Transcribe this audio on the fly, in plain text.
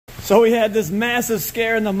So we had this massive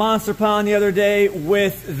scare in the monster pond the other day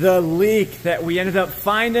with the leak that we ended up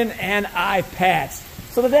finding and I patched.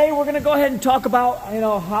 So today we're going to go ahead and talk about,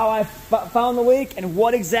 how I found the leak and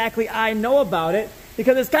what exactly I know about it,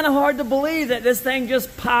 because it's kind of hard to believe that this thing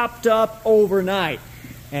just popped up overnight.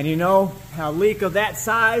 And a leak of that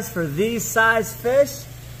size for these size fish,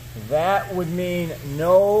 that would mean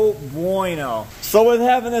no bueno. So with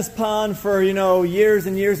having this pond for, years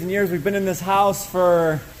and years and years, we've been in this house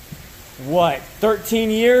for,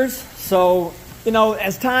 13 years? So,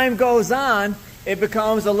 as time goes on, it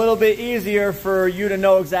becomes a little bit easier for you to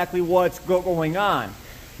know exactly what's going on.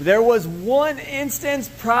 There was one instance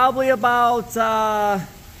probably about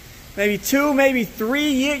maybe 2, maybe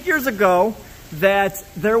 3 years ago that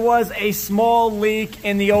there was a small leak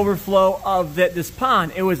in the overflow of this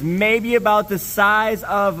pond. It was maybe about the size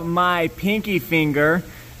of my pinky finger,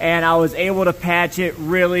 and I was able to patch it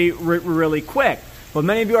really quick. But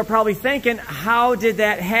many of you are probably thinking, how did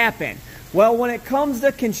that happen? Well, when it comes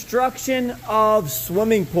to construction of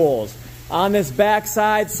swimming pools, on this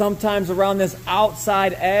backside, sometimes around this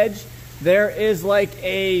outside edge, there is like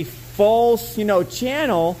a false,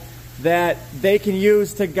 channel that they can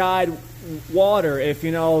use to guide water if,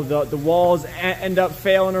 the walls end up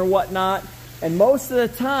failing or whatnot. And most of the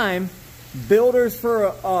time, builders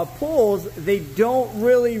for pools, they don't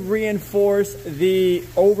really reinforce the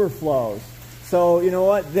overflows. So,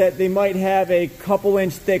 that they might have a couple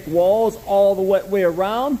inch thick walls all the way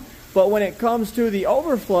around, but when it comes to the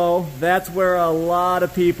overflow, that's where a lot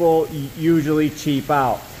of people usually cheap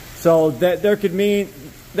out. So that there could mean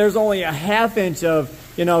there's only a ½ inch of,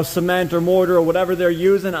 cement or mortar or whatever they're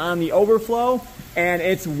using on the overflow, and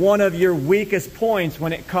it's one of your weakest points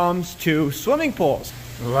when it comes to swimming pools.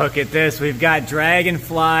 Look at this, we've got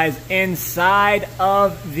dragonflies inside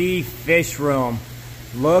of the fish room.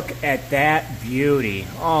 Look at that beauty.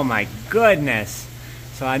 Oh my goodness.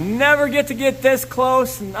 So I never get to get this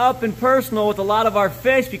close and up and personal with a lot of our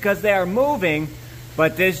fish because they are moving,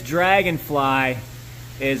 but this dragonfly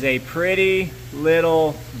is a pretty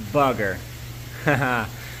little bugger.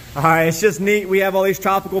 All right, it's just neat. We have all these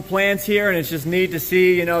tropical plants here, and it's just neat to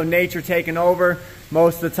see, nature taking over.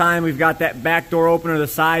 Most of the time, we've got that back door open or the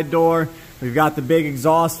side door. We've got the big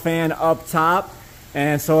exhaust fan up top.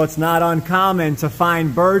 And so it's not uncommon to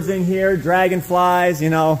find birds in here, dragonflies,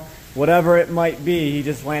 whatever it might be. He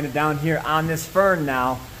just landed down here on this fern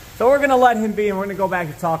now. So we're going to let him be, and we're going to go back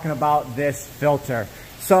to talking about this filter.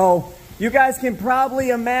 So you guys can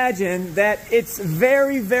probably imagine that it's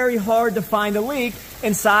very hard to find a leak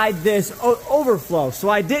inside this overflow. So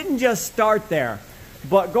I didn't just start there.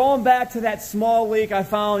 But going back to that small leak I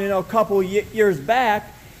found, a couple years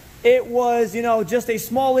back, it was, just a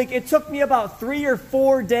small leak. It took me about 3 or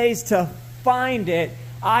 4 days to find it.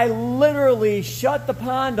 I literally shut the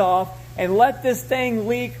pond off and let this thing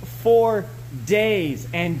leak for days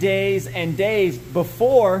and days and days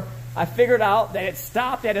before I figured out that it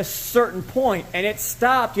stopped at a certain point. And it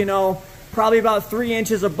stopped, probably about 3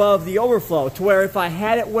 inches above the overflow, to where if I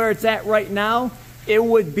had it where it's at right now, it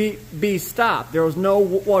would be stopped. There was no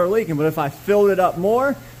water leaking. But if I filled it up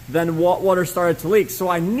more, then water started to leak. So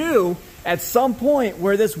I knew at some point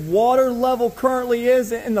where this water level currently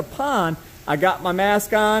is in the pond, I got my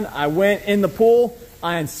mask on, I went in the pool,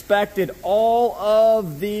 I inspected all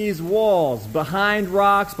of these walls, behind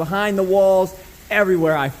rocks, behind the walls,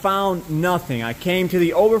 everywhere. I found nothing. I came to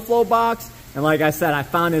the overflow box, and like I said, I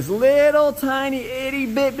found this little tiny itty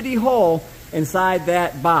bitty hole inside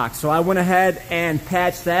that box. So I went ahead and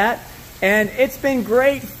patched that. And it's been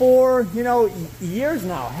great for, years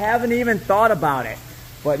now. Haven't even thought about it.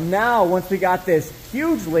 But now, once we got this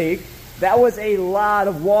huge leak, that was a lot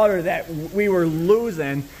of water that we were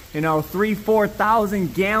losing.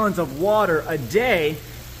 3,000-4,000 gallons of water a day.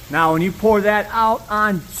 Now, when you pour that out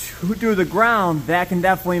onto the ground, that can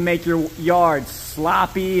definitely make your yard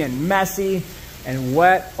sloppy and messy and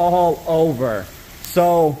wet all over.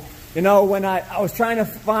 So, when I was trying to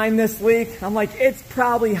find this leak, I'm like, it's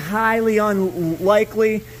probably highly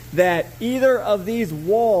unlikely that either of these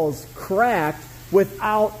walls cracked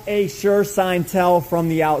without a sure sign tell from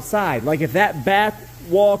the outside. Like if that back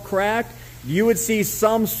wall cracked, you would see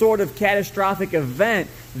some sort of catastrophic event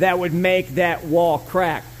that would make that wall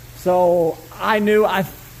crack. So I knew I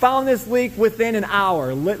found this leak within an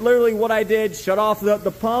hour. Literally what I did, shut off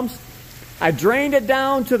the pumps. I drained it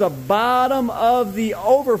down to the bottom of the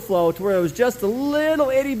overflow to where it was just a little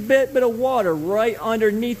itty bit of water right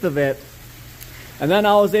underneath of it. And then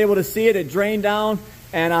I was able to see it. It drained down,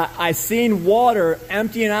 and I seen water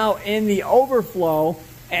emptying out in the overflow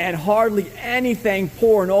and hardly anything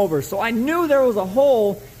pouring over. So I knew there was a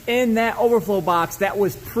hole in that overflow box that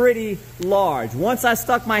was pretty large. Once I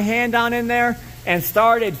stuck my hand down in there and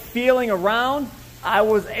started feeling around, I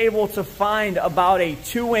was able to find about a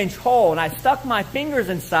 2-inch hole, and I stuck my fingers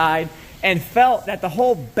inside and felt that the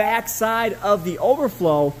whole backside of the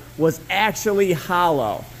overflow was actually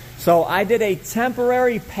hollow. So I did a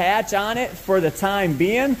temporary patch on it for the time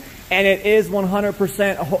being, and it is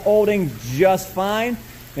 100% holding just fine.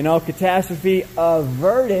 You know, catastrophe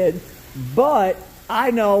averted. But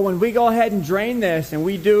I know when we go ahead and drain this and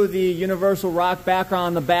we do the universal rock background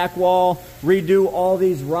on the back wall, redo all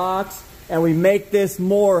these rocks, and we make this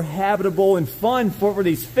more habitable and fun for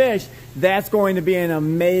these fish, that's going to be an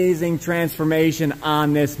amazing transformation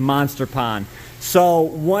on this monster pond. So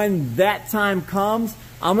when that time comes,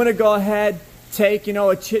 I'm gonna go ahead, take, you know,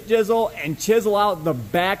 a chisel and chisel out the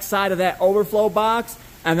back side of that overflow box,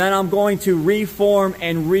 and then I'm going to reform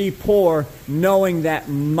and re-pour, knowing that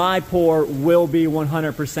my pour will be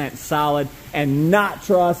 100% solid and not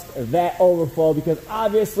trust that overflow, because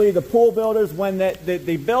obviously the pool builders, when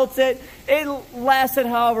they built it, it lasted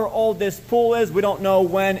however old this pool is. We don't know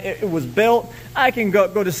when it was built. I can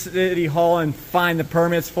go to City Hall and find the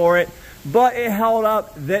permits for it, but it held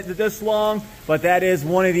up this long. But that is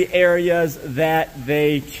one of the areas that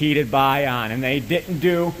they cheated by on, and they didn't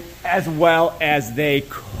do as well as they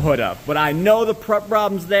could have. But I know the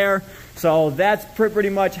problem's there, so that's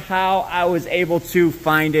pretty much how I was able to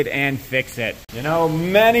find it and fix it. You know,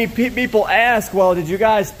 many people ask, well, did you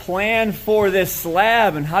guys plan for this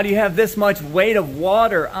slab, and how do you have this much weight of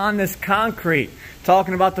water on this concrete?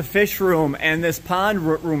 Talking about the fish room and this pond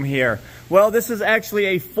room here. Well, this is actually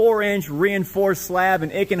a 4-inch reinforced slab,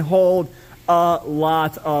 and it can hold a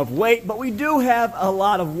lot of weight, but we do have a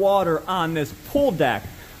lot of water on this pool deck.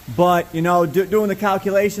 But, you know, doing the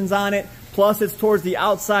calculations on it, plus it's towards the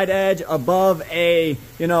outside edge above a,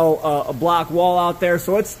 you know, a block wall out there,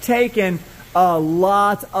 so it's taken a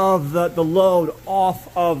lot of the load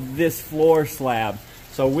off of this floor slab.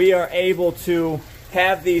 So we are able to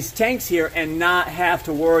have these tanks here and not have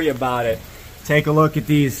to worry about it. Take a look at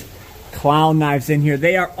these clown knives in here.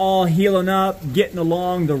 They are all healing up, getting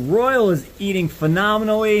along. The royal is eating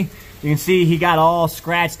phenomenally. You can see he got all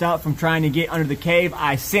scratched up from trying to get under the cave.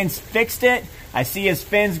 I since fixed it. I see his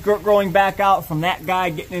fins growing back out from that guy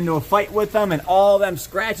getting into a fight with them, and all them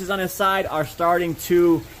scratches on his side are starting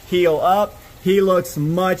to heal up. He looks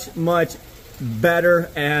much, much better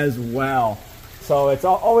as well. So it's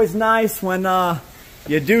always nice when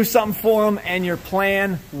you do something for him and your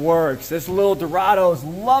plan works. This little Dorado's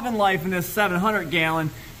loving life in this 700 gallon.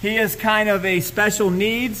 He is kind of a special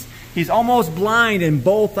needs. He's almost blind in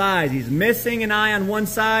both eyes. He's missing an eye on one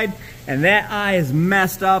side, and that eye is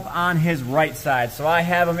messed up on his right side. So I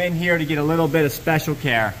have him in here to get a little bit of special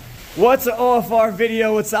care. What's an OFR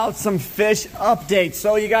video without some fish updates?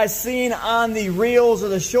 So you guys seen on the reels or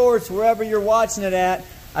the shorts, wherever you're watching it at,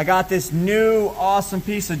 I got this new awesome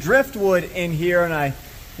piece of driftwood in here, and I,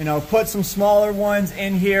 you know, put some smaller ones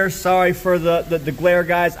in here. Sorry for the glare,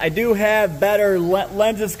 guys. I do have better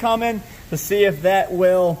lenses coming to see if that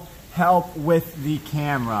will help with the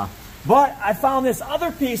camera. But I found this other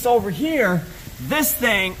piece over here. This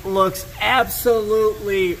thing looks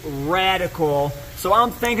absolutely radical. So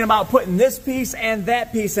I'm thinking about putting this piece and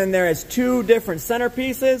that piece in there as 2 different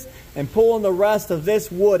centerpieces and pulling the rest of this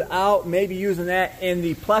wood out, maybe using that in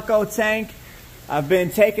the pleco tank. I've been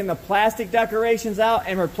taking the plastic decorations out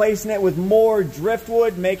and replacing it with more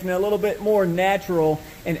driftwood, making it a little bit more natural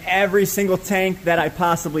in every single tank that I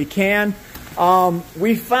possibly can.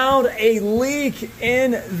 We found a leak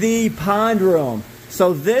in the pond room.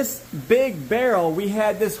 So this big barrel, we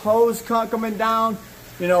had this hose coming down,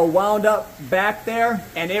 you know, wound up back there,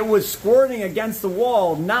 and it was squirting against the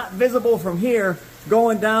wall, not visible from here,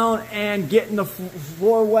 going down and getting the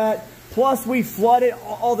floor wet. Plus we flood it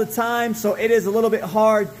all the time, so it is a little bit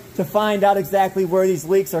hard to find out exactly where these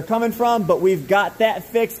leaks are coming from, but we've got that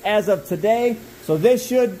fixed as of today. So this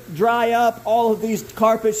should dry up, all of these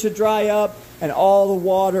carpets should dry up, and all the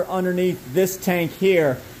water underneath this tank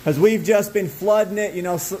here, because we've just been flooding it. You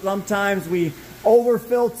know, sometimes we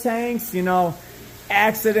overfill tanks, you know,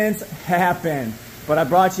 accidents happen. But I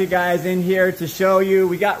brought you guys in here to show you.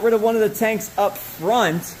 We got rid of one of the tanks up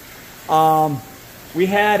front. We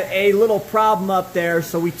had a little problem up there,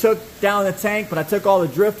 so we took down the tank, but I took all the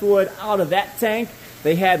driftwood out of that tank.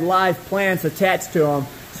 They had live plants attached to them.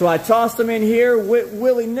 So I tossed them in here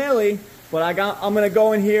willy-nilly, but I'm going to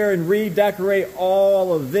go in here and redecorate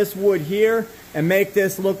all of this wood here and make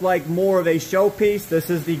this look like more of a showpiece. This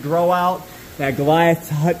is the grow out. That Goliath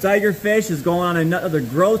tigerfish is going on another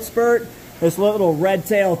growth spurt. This little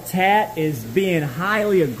redtail tat is being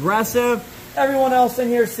highly aggressive. Everyone else in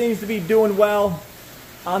here seems to be doing well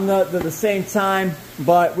on the same time,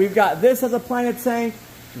 but we've got this as a planted tank,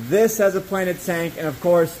 this as a planted tank, and of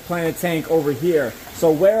course planted tank over here.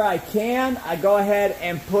 So where I can, I go ahead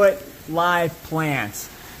and put live plants.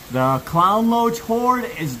 The clown loach horde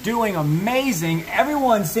is doing amazing.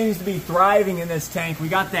 Everyone seems to be thriving in this tank. We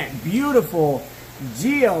got that beautiful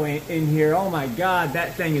geo in here. Oh my God,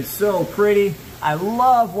 that thing is so pretty. I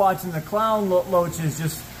love watching the clown loaches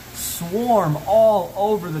just swarm all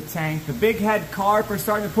over the tank. The big head carp are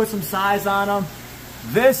starting to put some size on them.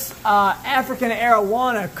 This African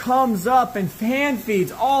arowana comes up and fan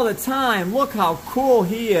feeds all the time. Look how cool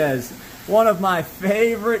he is. One of my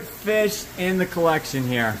favorite fish in the collection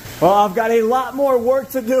here. Well, I've got a lot more work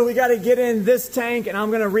to do. We got to get in this tank, and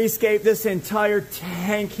I'm going to rescape this entire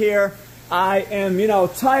tank here. I am,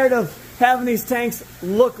 tired of having these tanks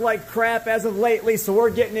look like crap as of lately, so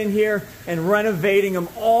we're getting in here and renovating them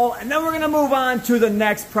all, and then we're going to move on to the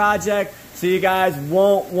next project. So you guys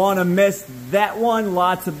won't want to miss that one.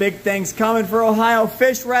 Lots of big things coming for Ohio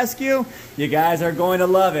Fish Rescue. You guys are going to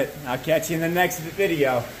love it. I'll catch you in the next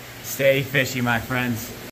video. Stay fishy, my friends.